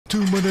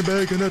Two money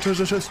bag and a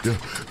treasure chest, yeah.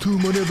 Two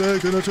money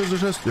bag and a treasure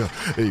chest, yeah.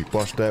 Hey,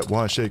 watch that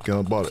wine shaking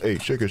on the bottle. Hey,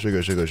 shake it, shake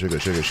it, shake it, shake it,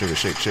 shake it, shake it,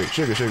 shake, shake,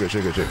 shake it, shake it,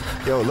 shake it, shake.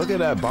 Yo, look at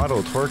that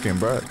bottle twerking,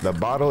 bro. The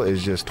bottle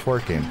is just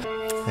twerking.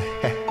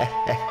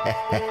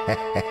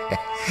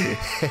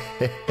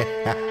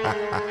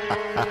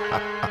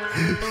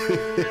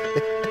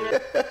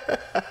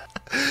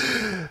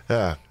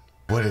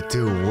 What it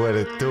do? What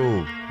it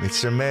do?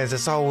 It's your man's.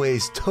 It's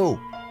always two.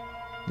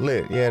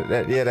 Lit.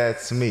 Yeah,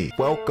 that's me.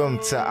 Welcome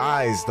to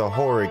Eyes, the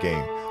horror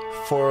game.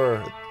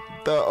 For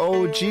the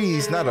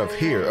OGs, not of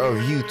here, of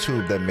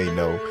YouTube that may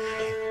know,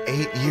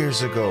 8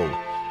 years ago,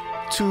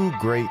 two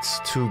greats,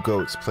 two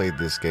goats played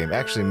this game.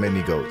 Actually,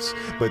 many goats,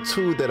 but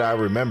two that I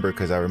remember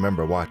because I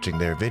remember watching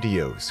their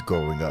videos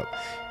growing up.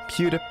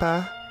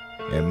 PewDiePie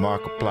and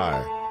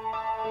Markiplier.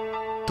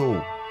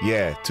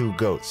 Two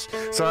goats.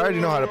 So I already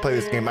know how to play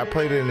this game. I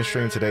played it in the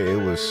stream today. It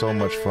was so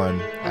much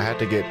fun. I had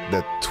to get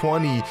the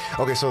 20.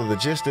 Okay, so the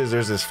gist is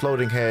there's this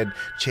floating head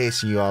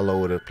chasing you all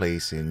over the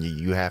place, and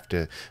you have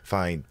to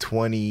find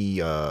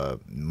 20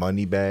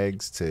 money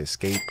bags to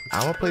escape.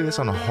 I'm gonna play this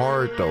on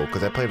hard though,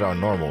 because I played it on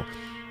normal.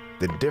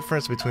 The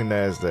difference between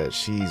that is that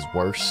she's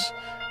worse,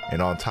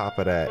 and on top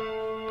of that,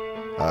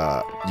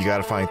 you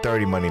gotta find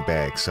 30 money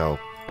bags. So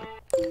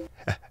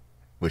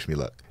wish me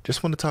luck.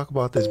 Just want to talk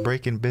about this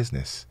break-in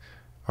business.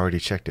 Already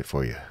checked it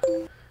for you.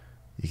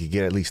 You could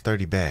get at least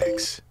 30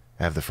 bags.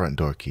 I have the front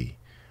door key.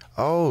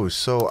 Oh,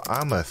 so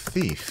I'm a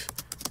thief.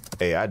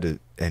 Hey, I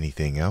did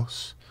anything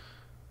else?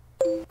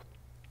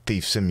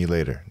 Thief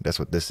simulator. That's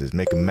what this is.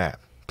 Make a map.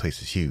 Place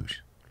is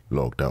huge.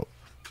 Logged out.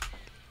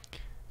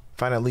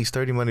 Find at least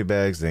 30 money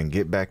bags, then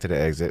get back to the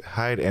exit.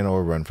 Hide and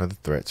or run from the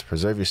threats.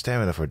 Preserve your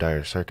stamina for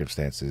dire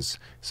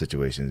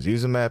situations.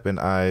 Use the map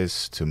and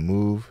eyes to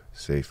move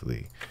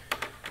safely.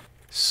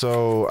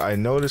 So I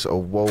noticed, oh,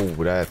 whoa,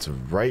 that's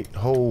right,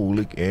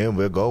 holy, and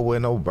we're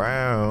going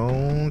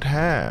around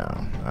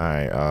town. All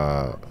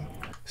right,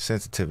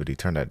 sensitivity,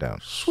 turn that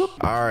down. Swoop.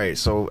 All right,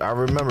 so I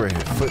remember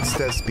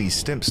footsteps be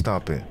stimp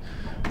stomping.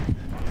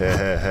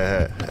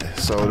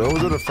 So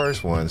those are the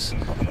first ones.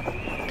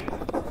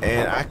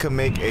 And I could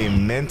make a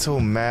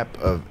mental map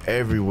of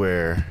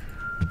everywhere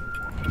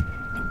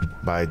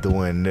by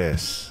doing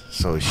this.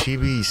 So she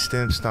be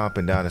stimp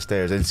stomping down the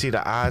stairs, and see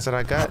the eyes that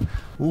I got.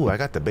 Ooh, I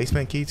got the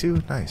basement key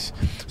too. Nice.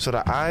 So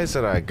the eyes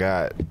that I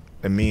got,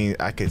 I mean,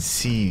 I could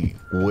see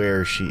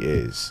where she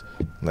is,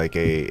 like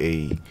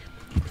a.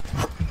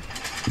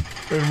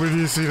 And when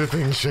you see the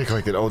thing shake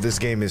like that, oh, this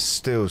game is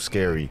still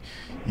scary.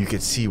 You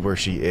could see where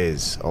she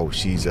is. Oh,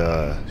 she's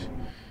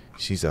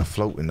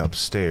floating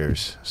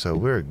upstairs. So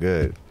we're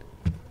good.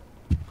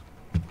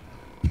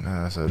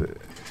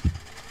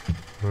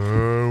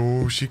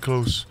 Oh, she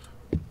close.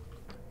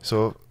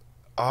 So,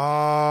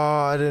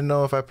 I didn't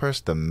know if I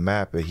pressed the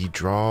map, but he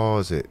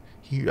draws it.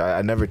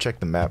 I never checked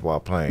the map while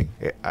playing.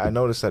 I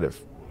noticed that it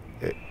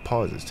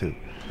pauses too.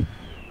 All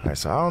right,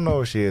 so I don't know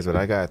where she is, but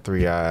I got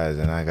 3 eyes,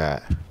 and I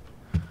got.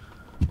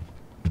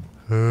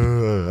 I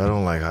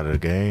don't like how the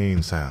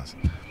game sounds.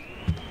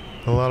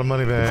 A lot of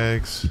money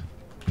bags.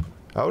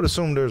 I would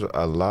assume there's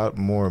a lot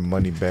more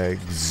money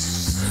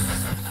bags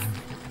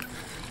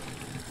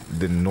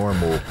than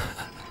normal.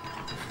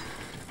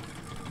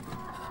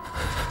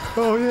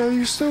 Oh yeah,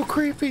 you still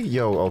creepy.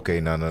 Yo, okay,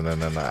 no.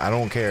 I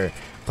don't care.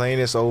 Playing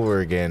this over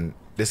again.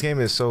 This game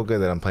is so good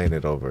that I'm playing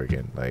it over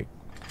again. Like,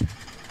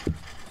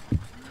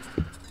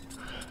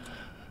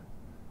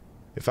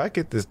 if I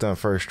get this done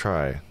first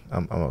try,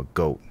 I'm a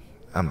goat.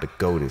 I'm the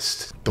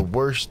goatest. The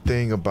worst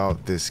thing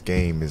about this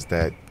game is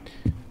that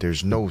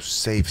there's no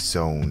safe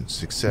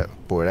zones except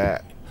for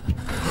that.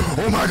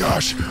 Oh my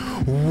gosh!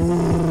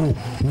 Whoa,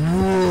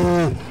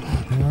 whoa,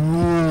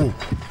 whoa.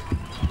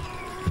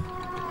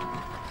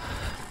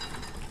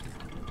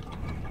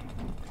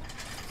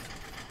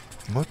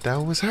 What,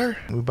 that was her?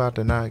 We about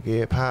to not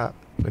get popped.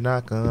 We're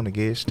not gonna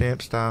get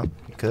stamp stomped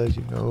because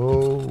you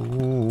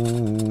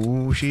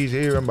know she's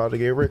here. I'm about to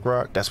get Rick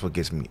Rock. That's what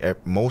gets me.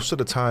 Most of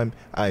the time,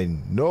 I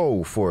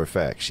know for a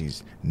fact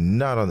she's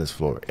not on this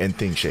floor and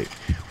things shake.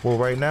 Well,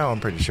 right now I'm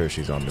pretty sure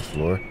she's on this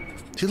floor.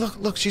 See,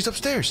 look, she's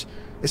upstairs.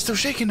 It's still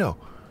shaking though.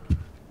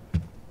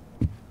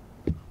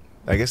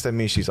 I guess that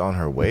means she's on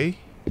her way,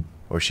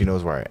 or she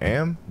knows where I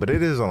am. But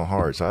it is on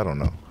hard, so I don't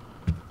know.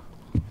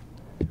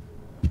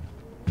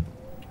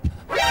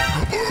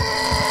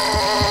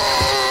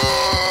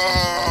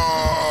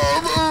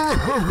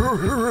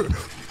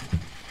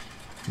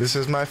 This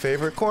is my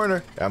favorite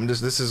corner.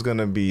 This is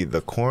gonna be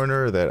the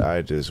corner that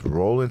I just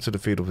roll into the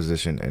fetal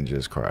position and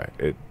just cry.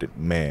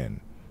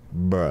 Man,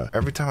 bruh.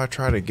 Every time I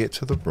try to get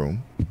to the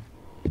room,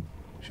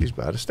 she's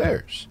by the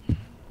stairs.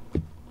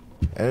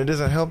 And it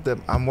doesn't help that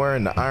I'm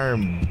wearing the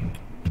iron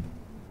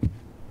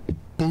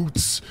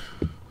boots.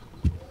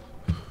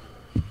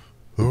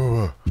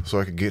 So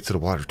I could get to the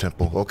water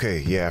temple. Okay,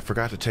 yeah, I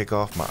forgot to take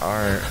off my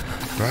iron.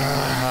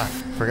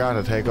 Forgot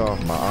to take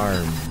off my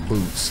iron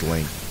boots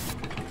link.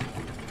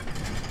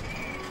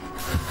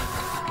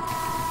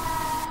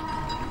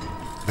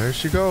 There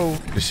she go.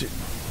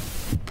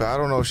 But I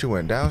don't know if she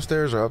went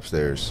downstairs or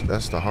upstairs.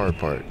 That's the hard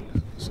part.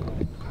 So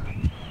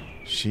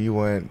She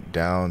went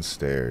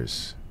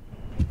downstairs.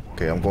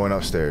 Okay, I'm going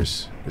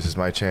upstairs. This is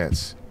my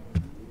chance.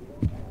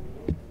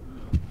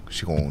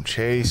 She gonna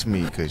chase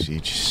me because she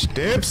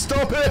stamp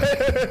stomp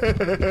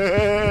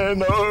it.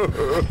 No.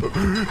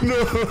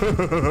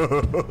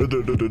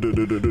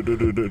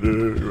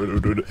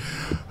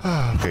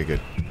 Okay,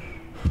 good.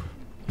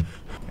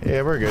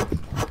 Yeah, we're good.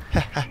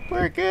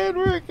 We're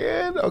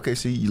good. Okay,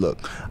 see,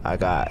 look, I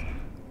got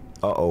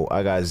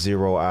I got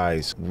 0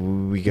 eyes.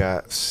 We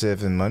got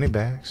 7 money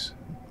bags.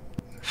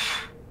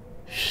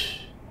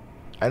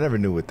 I never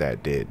knew what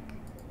that did.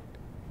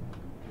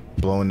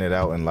 Blowing it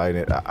out and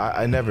lighting it.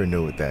 I never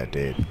knew what that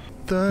did.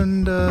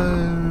 Thunder.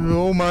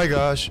 Oh my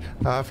gosh.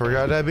 I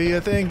forgot that'd be a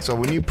thing. So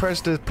when you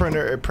press the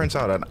printer, it prints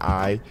out an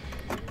eye.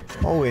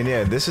 Oh, and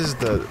yeah, this is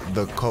the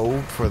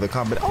code for the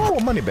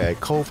money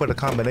bag. Code for the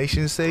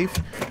combination safe.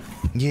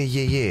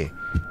 Yeah.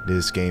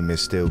 This game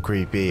is still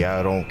creepy.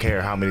 I don't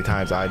care how many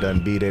times I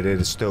done beat it. It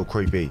is still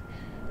creepy.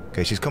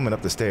 Okay, she's coming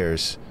up the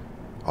stairs.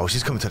 Oh,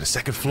 she's coming to the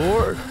 2nd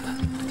floor.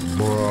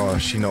 Bruh,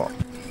 she know.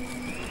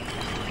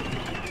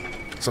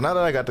 So now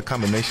that I got the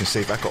combination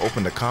safe, I can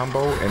open the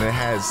combo, and it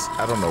has,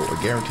 I don't know,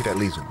 guaranteed at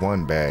least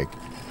 1 bag.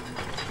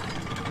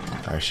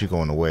 All right, she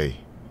going away.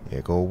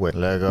 Yeah, go away.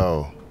 Let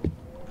go.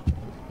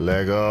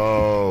 Let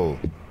go.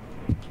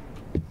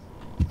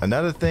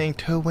 Another thing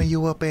too, when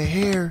you up in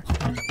here,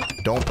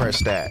 don't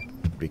press that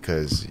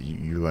because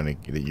you're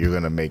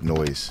gonna make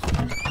noise.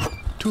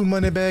 2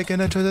 money bag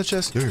and a treasure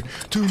chest. Yeah.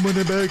 2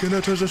 money bag and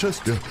a treasure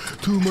chest. Yeah.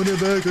 2 money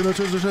bag and a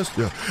treasure chest.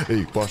 Yeah.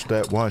 Hey, watch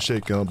that wine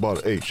shake on the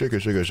bottle. Hey, shake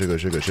it.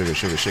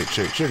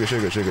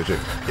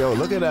 Yo,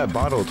 look at that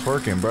bottle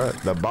twerking, bro.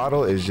 The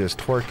bottle is just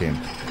twerking.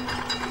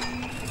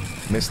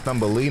 Miss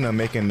Thumbelina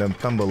making them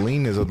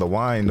Thumbelinas of the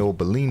wine, no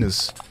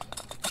Bellinas.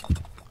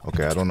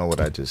 Okay, I don't know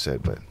what I just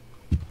said, but.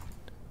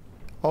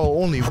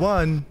 Oh, only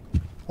one.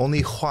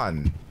 Only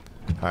Juan.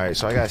 All right,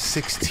 so I got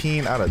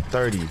 16 out of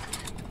 30.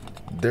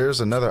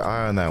 There's another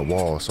eye on that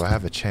wall, so I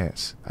have a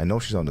chance. I know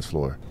she's on this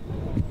floor.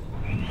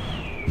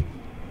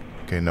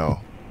 Okay,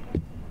 no.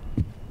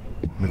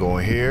 I'm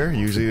going here.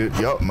 Usually,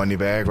 yup, money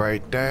bag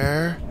right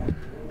there.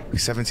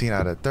 17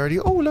 out of 30.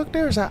 Oh, look,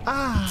 there's an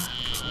eye.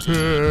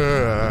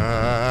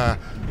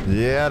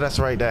 Yeah, that's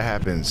right. That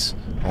happens.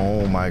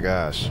 Oh my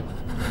gosh.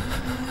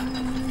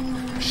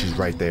 She's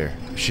right there.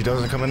 She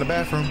doesn't come in the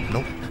bathroom.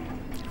 Nope.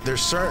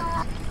 There's certain.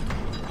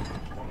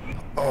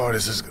 Oh,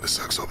 this is gonna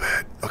suck so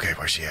bad. Okay,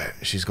 where's she at?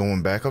 She's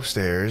going back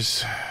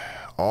upstairs,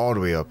 all the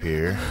way up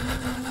here.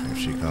 Here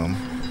she come.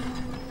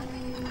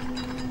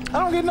 I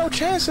don't get no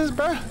chances,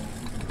 bruh.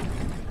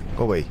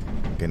 Go away.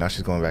 Okay, now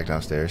she's going back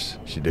downstairs.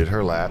 She did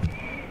her lap.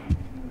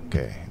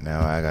 Okay,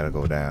 now I gotta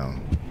go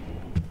down.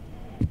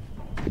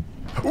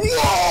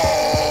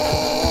 Whoa!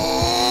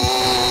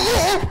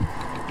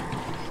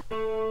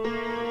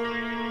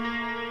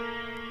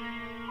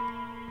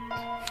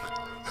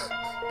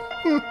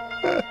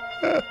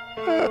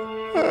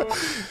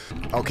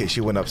 Okay,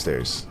 she went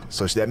upstairs.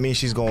 So that means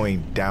she's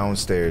going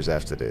downstairs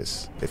after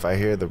this. If I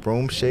hear the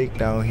room shake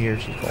down here,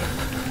 she's going.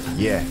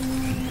 Yeah.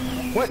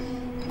 What?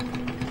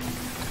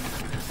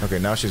 Okay,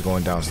 now she's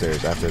going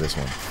downstairs after this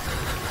one.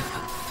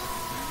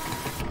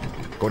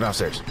 Go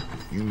downstairs.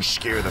 You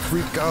scare the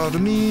freak out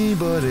of me,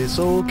 but it's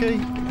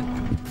okay.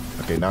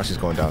 Okay, now she's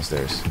going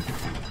downstairs.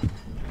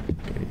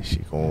 Okay, she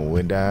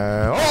going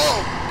down.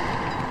 Oh!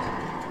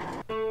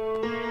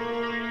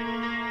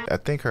 I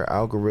think her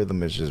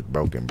algorithm is just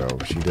broken, bro.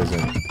 She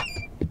doesn't.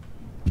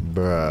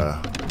 Bruh.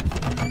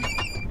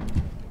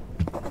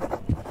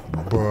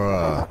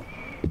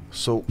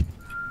 So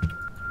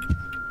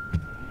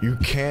you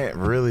can't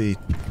really.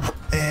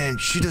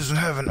 And she doesn't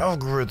have an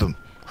algorithm.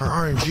 Her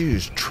RNG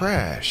is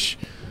trash.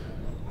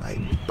 Like,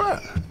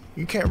 bruh,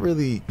 you can't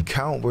really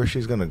count where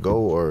she's gonna go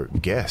or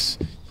guess.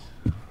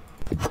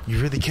 You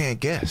really can't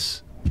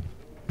guess.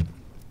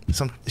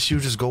 She'll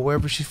just go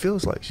wherever she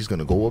feels like. She's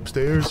gonna go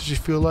upstairs if she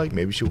feel like.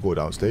 Maybe she'll go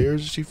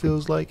downstairs if she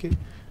feels like it.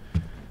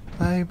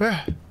 Like,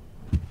 bruh,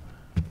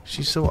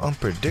 she's so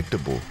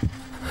unpredictable.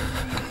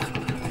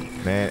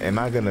 Man, am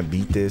I gonna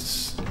beat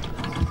this?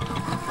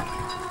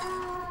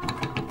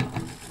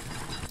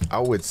 I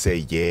would say,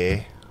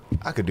 yeah,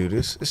 I could do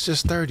this. It's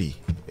just 30.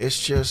 It's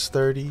just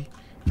 30.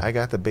 I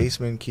got the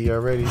basement key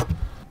already. All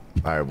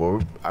right,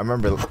 well, I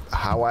remember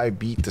how I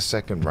beat the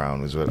second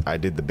round was what I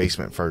did the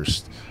basement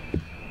first.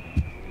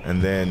 And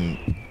then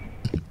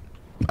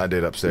I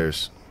did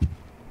upstairs.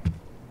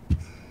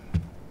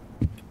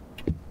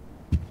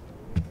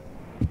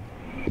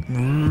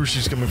 Ooh,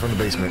 she's coming from the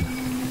basement.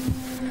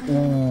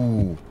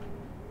 Ooh.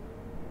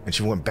 And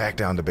she went back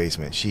down the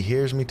basement. She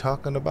hears me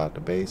talking about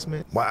the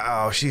basement.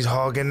 Wow, she's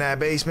hogging that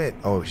basement.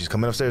 Oh, she's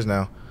coming upstairs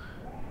now.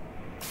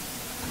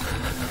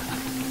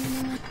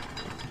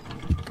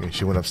 Okay,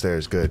 she went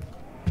upstairs. Good.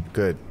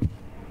 Good.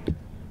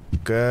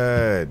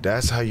 Good.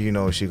 That's how you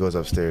know she goes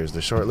upstairs.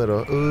 The short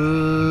little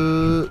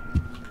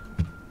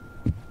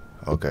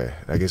Okay,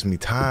 that gives me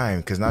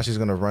time because now she's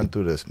gonna run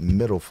through this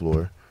middle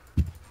floor.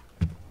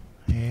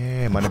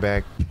 Yeah, money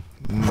bag.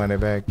 Money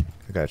bag.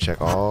 I gotta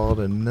check all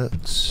the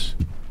nuts.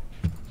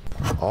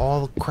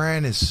 All the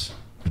crannies.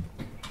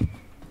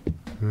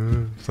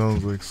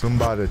 Sounds like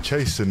somebody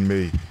chasing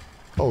me.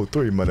 Oh,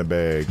 3 money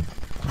bag.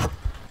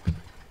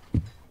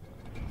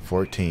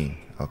 14.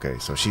 Okay,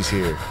 so she's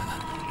here.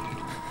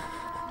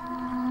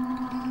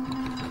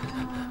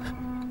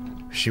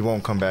 She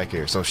won't come back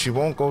here. So she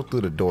won't go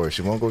through the door.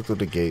 She won't go through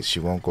the gates. She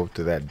won't go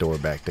through that door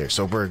back there.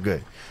 So we're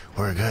good.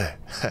 We're good.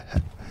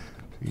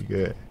 We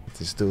good.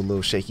 Just do a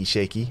little shaky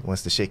shaky.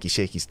 Once the shaky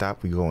shaky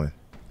stop, we going.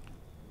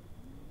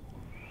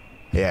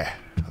 Yeah,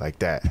 like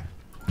that.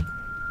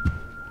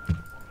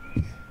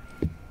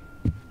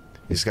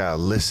 You just gotta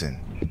listen.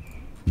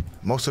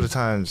 Most of the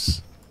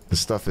times, the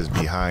stuff is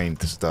behind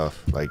the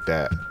stuff like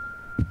that.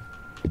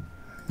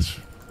 It's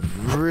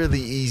really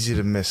easy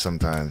to miss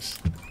sometimes.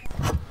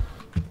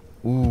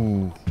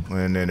 Ooh,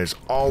 and then there's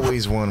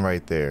always one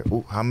right there.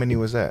 Ooh, how many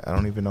was that? I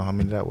don't even know how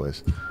many that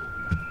was.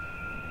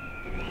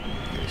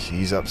 Okay,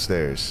 she's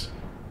upstairs.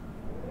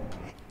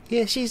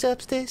 Yeah, she's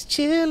upstairs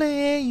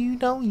chilling. You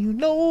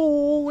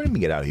know. Let me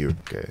get out of here.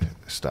 Okay,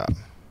 stop.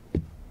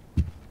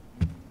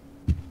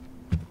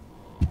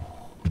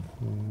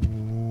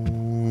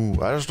 Ooh,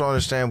 I just don't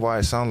understand why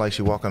it sounds like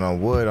she's walking on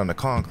wood on the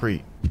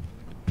concrete.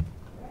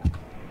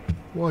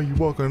 Why are you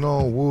walking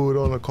on wood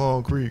on the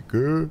concrete,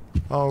 girl?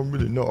 I don't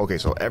really know. Okay,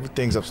 so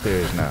everything's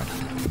upstairs now.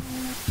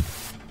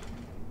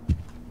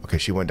 Okay,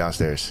 she went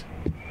downstairs.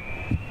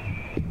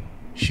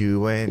 She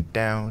went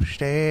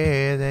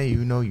downstairs and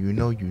you know.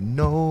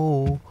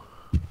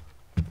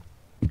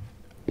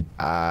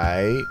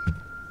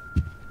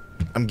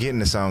 I'm getting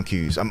the sound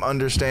cues. I'm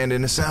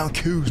understanding the sound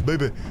cues,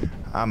 baby.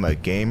 I'm a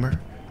gamer.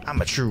 I'm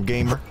a true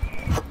gamer.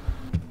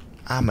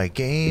 I'm a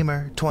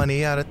gamer.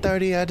 20 out of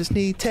 30. I just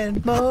need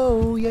 10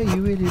 more. Yeah,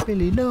 you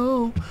really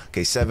know.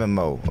 Okay, 7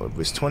 more. It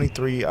was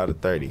 23 out of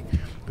 30.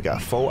 We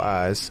got 4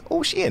 eyes.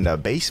 Oh, she in the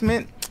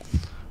basement?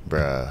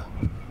 Bruh.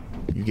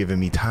 You giving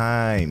me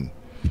time.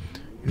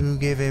 You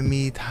giving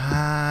me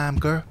time,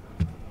 girl.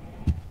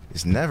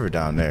 It's never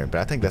down there, but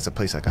I think that's a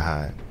place I can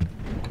hide.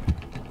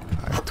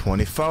 Alright,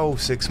 24.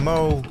 6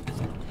 more.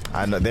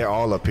 I know they're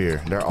all up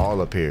here. They're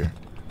all up here.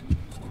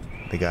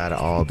 They gotta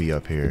all be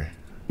up here.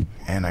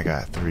 And I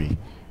got 3.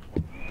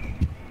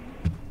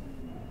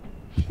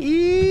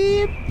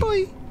 Yeah,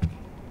 boy.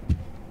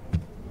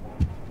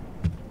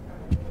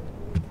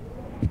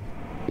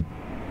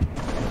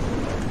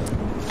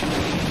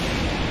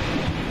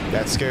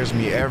 That scares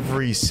me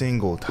every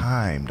single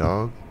time,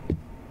 dog.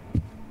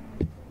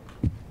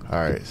 All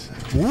right.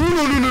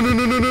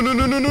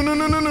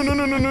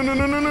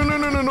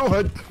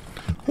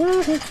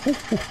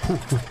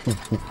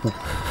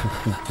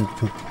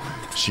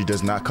 She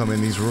does not come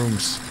in these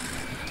rooms.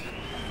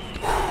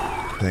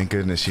 Thank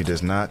goodness she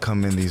does not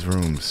come in these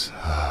rooms.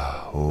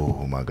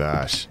 Oh my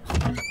gosh.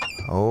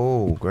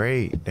 Oh,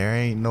 great. There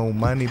ain't no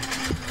money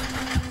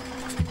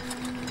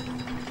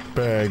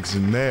bags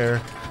in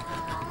there.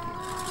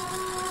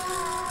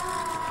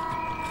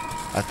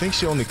 I think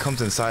she only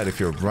comes inside if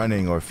you're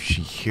running or if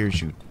she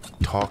hears you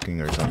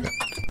talking or something.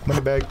 Money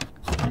bag.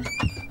 Alright.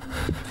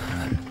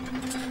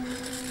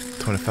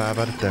 25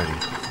 out of 30.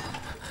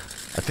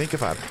 I think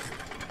if I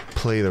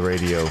play the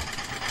radio,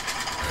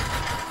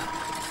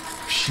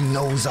 she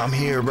knows I'm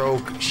here, bro.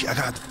 I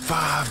got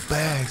 5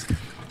 bags.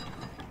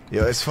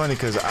 Yo, it's funny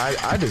because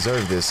I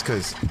deserve this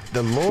because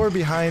the lore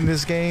behind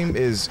this game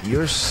is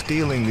you're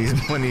stealing these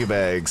money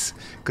bags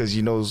because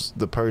you know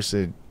the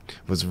person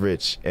was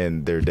rich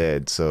and they're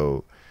dead.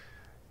 So,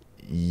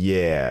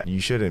 yeah, you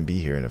shouldn't be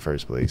here in the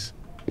first place.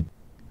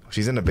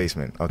 She's in the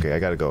basement. Okay, I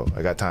gotta go.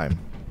 I got time.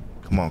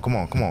 Come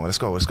on. Let's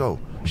go.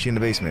 She in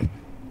the basement.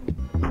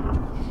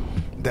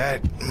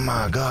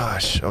 My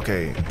gosh.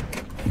 Okay.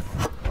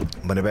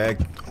 Money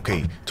bag.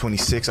 Okay,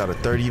 26 out of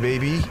 30,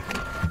 baby.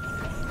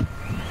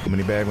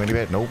 Money bag.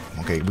 Nope.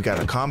 Okay, we got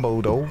a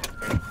combo, though.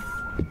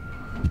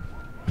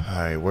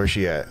 Alright, where's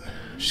she at?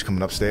 She's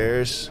coming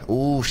upstairs.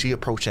 Ooh, she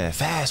approaching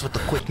fast with the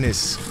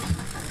quickness.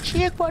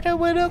 She approaching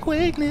with the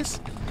quickness.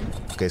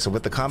 Okay, so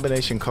with the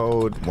combination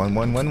code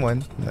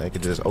 1111, I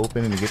could just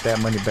open and get that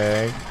money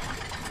bag.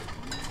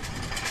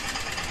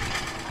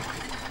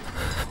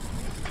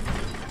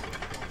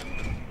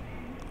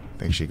 I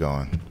think she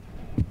gone.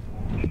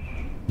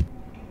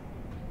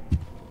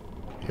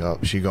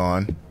 Yup, she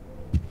gone.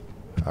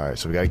 Alright,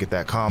 so we gotta get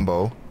that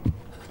combo.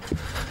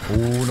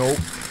 Ooh, nope.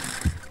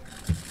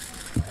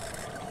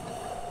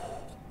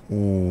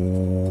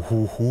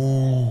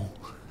 Ooh.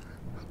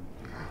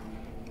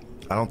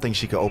 I don't think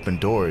she can open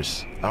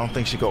doors. I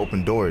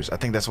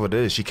think that's what it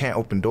is. She can't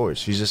open doors.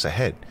 She's just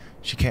ahead.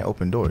 She can't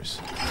open doors.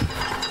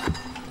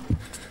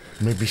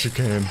 Maybe she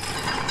can.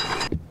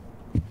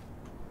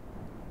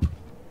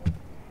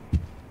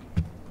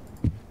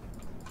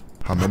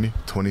 How many?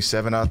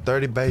 27 out of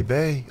 30,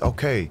 baby.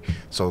 Okay,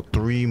 so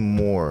 3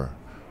 more.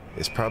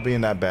 It's probably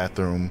in that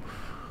bathroom.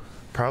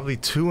 Probably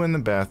 2 in the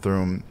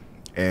bathroom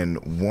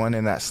and 1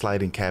 in that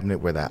sliding cabinet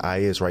where that eye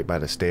is right by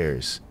the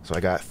stairs. So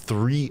I got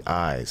 3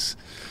 eyes.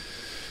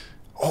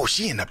 Oh,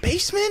 she in the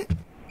basement?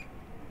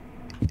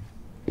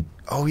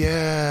 Oh,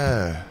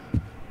 yeah.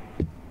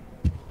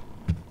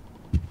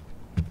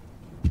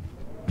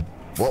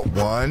 What,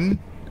 1?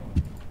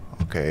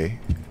 Okay.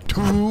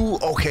 2.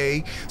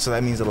 Okay. So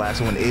that means the last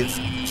one is.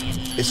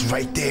 It's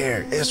right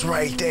there. It's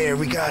right there.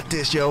 We got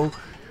this, yo.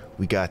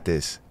 We got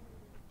this.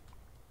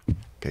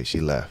 Okay,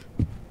 she left.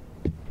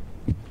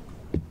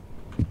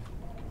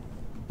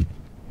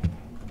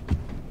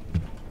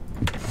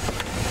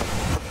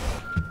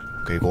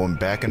 Okay, going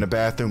back in the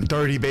bathroom.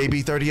 30,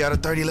 baby. 30 out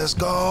of 30. Let's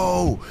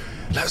go.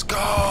 Let's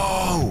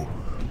go.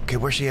 Okay,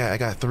 where's she at? I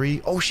got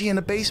 3. Oh, she in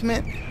the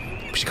basement?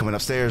 She's coming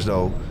upstairs,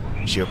 though.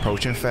 She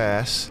approaching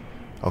fast.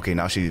 Okay,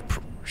 now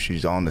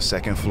she's on the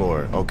 2nd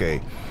floor.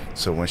 Okay,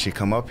 so when she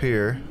come up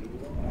here...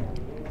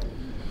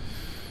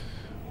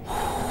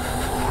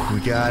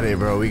 We got it,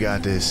 bro. We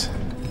got this.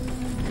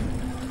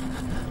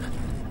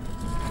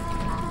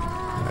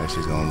 Alright,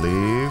 she's gonna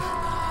leave.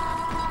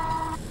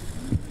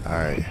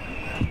 Alright.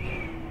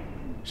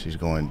 She's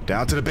going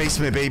down to the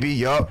basement, baby.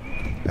 Yup.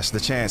 That's the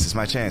chance. It's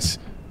my chance.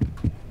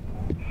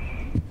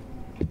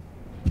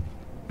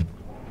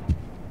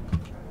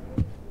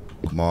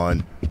 Come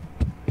on.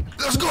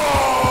 Let's go!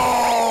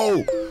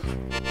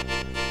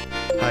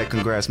 Hi,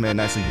 congrats, man.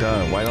 Nicely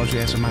done. Why don't you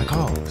answer my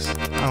calls?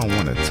 I don't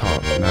want to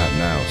talk. Not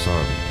now.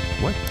 Sorry.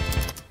 What?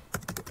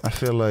 I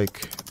feel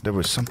like there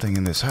was something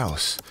in this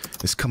house.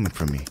 It's coming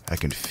from me. I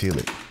can feel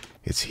it.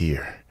 It's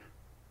here.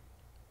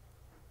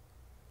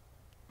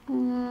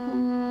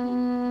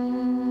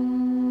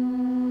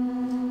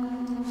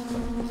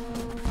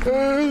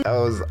 That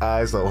was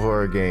Eyes a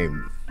Horror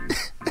Game.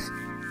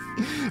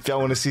 If y'all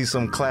want to see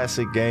some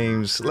classic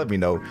games, let me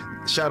know.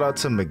 Shout out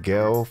to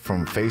Miguel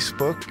from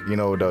Facebook. You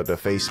know, the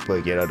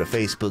Facebook, the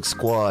Facebook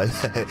squad.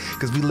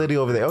 Because we literally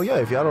over there. Oh, yeah,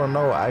 if y'all don't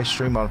know, I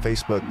stream on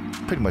Facebook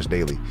pretty much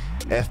daily.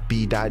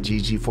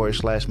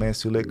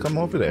 fb.gg/manstoolit. Come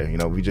over there. You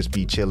know, we just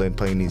be chilling,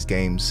 playing these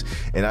games.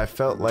 And I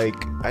felt like,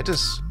 I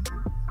just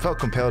felt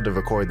compelled to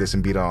record this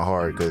and beat on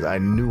hard because I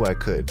knew I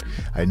could.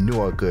 I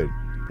knew I could.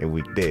 And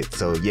we did.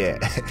 So, yeah.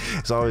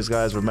 As always,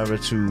 guys, remember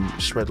to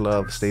spread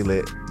love, stay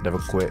lit, never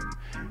quit.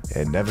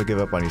 And never give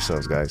up on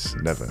yourselves, guys.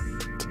 Never.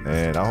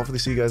 And I'll hopefully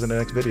see you guys in the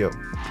next video.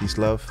 Peace,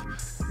 love,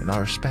 and all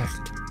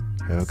respect.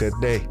 Have a good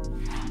day.